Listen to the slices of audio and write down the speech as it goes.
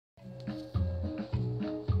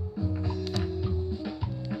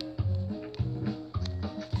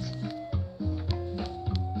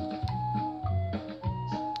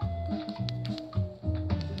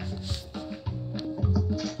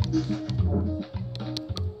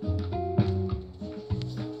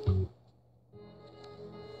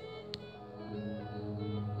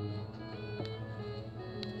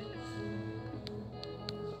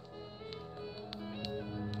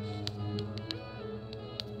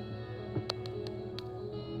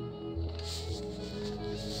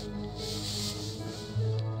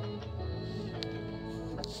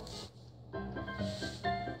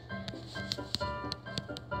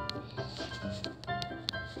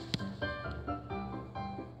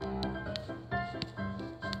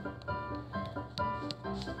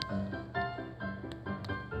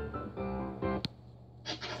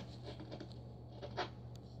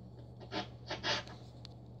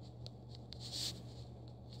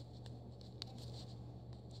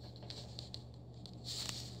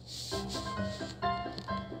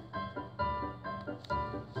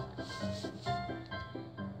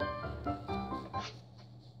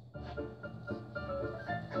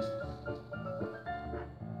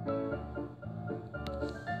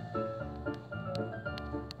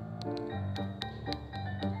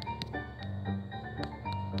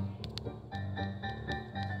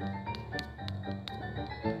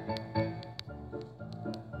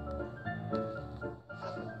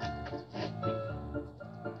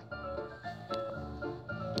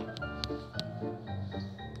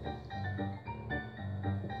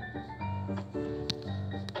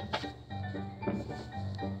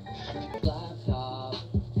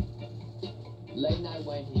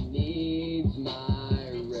when he needs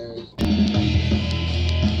my rares.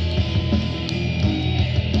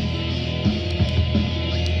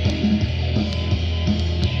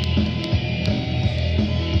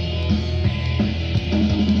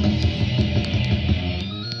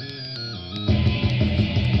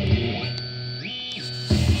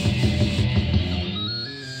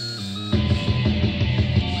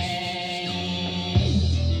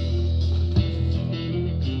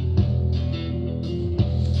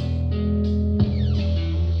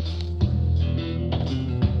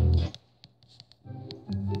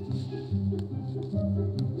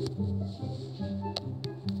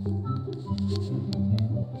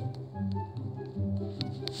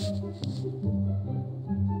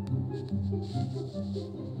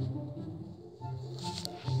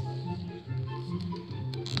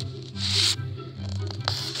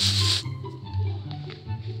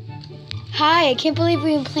 Hi, I can't believe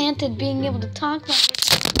we implanted being able to talk like this.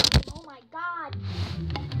 Oh my god.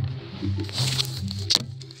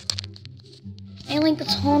 I like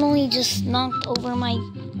totally just knocked over my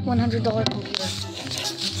 $100 computer.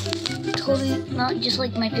 Totally not just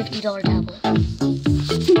like my $50 tablet.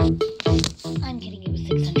 I'm kidding, it was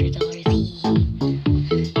 $600.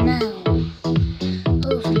 Now,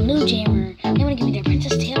 oh, for the new jammer, they want to give me their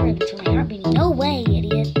Princess Tail ribbon for my heart beating. No way,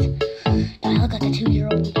 idiot. I look like a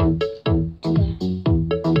 2-year-old.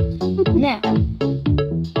 Now,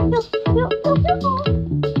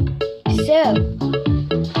 so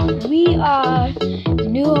we are the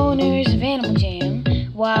new owners of Animal Jam,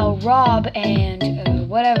 while Rob and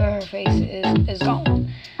whatever her face is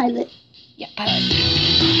gone. Pilot. Yeah, Pilot.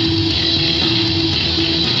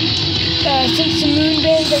 Since the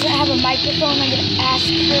Moonberry doesn't have a microphone, I'm gonna ask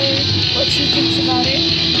her what she thinks about it.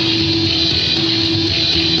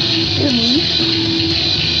 Me?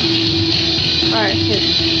 Alright, good.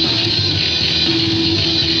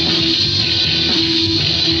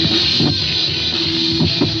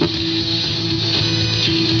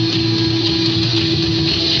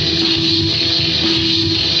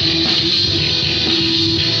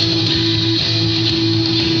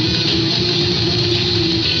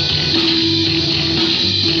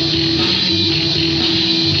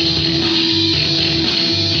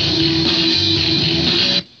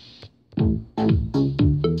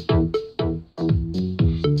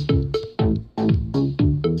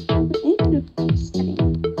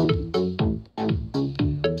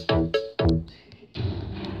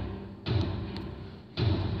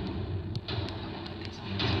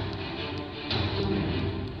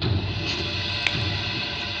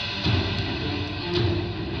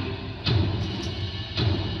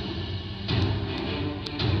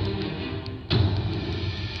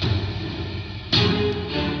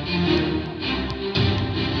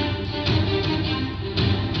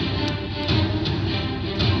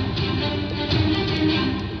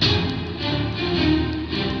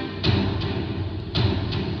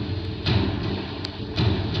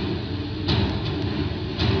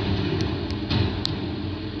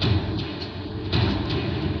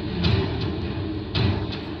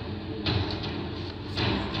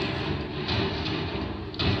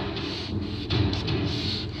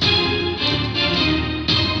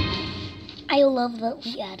 I love that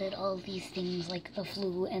we added all these things like the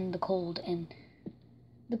flu and the cold, and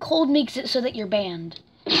the cold makes it so that you're banned.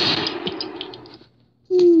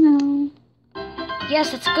 No.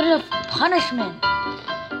 Yes, it's good enough punishment.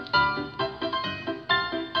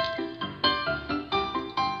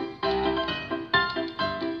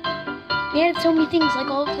 We added so many things, like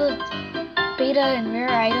all of the beta and rare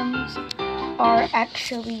items are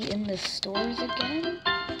actually in the stores again.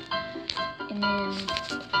 And then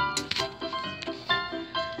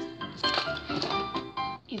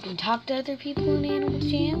you can talk to other people in Animal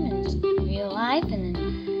Jam and in real life, and then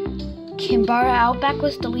Kimbara Outback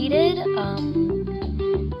was deleted.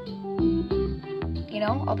 You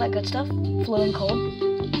know, all that good stuff. Flu and cold.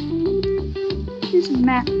 This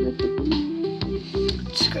map.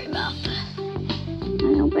 It's a great map. I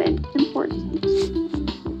know, but it's important.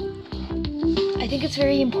 I think it's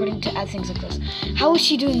very important to add things like this. How is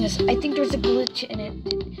she doing this? I think there's a glitch in it.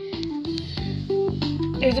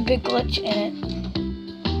 There's a big glitch in it.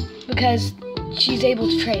 Because she's able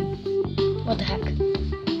to trade. What the heck?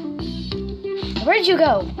 Where'd you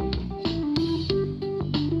go?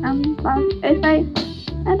 If I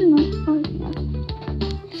don't know.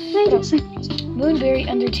 Wait a second. Moonberry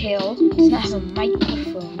Undertale does not have a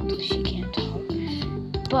microphone, so she can't talk.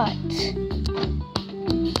 But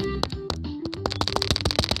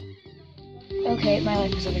okay, my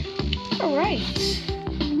life is over. Alright.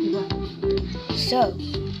 So,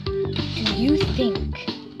 do you think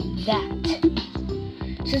that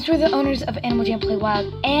Since we're the owners of Animal Jam Play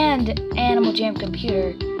Wild and Animal Jam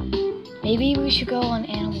Computer, maybe we should go on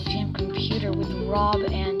Animal Jam Computer with Rob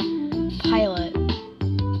and Pilot.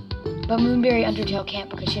 But Moonberry Undertale can't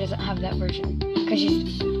because she doesn't have that version. Because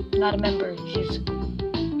she's not a member. She's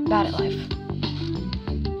bad at life.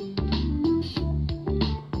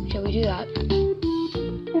 Shall we do that?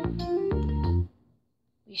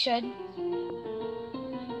 We should.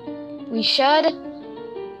 We should.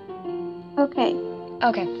 Okay.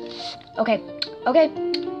 Okay. Okay. Okay.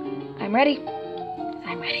 I'm ready.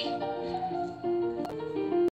 I'm ready.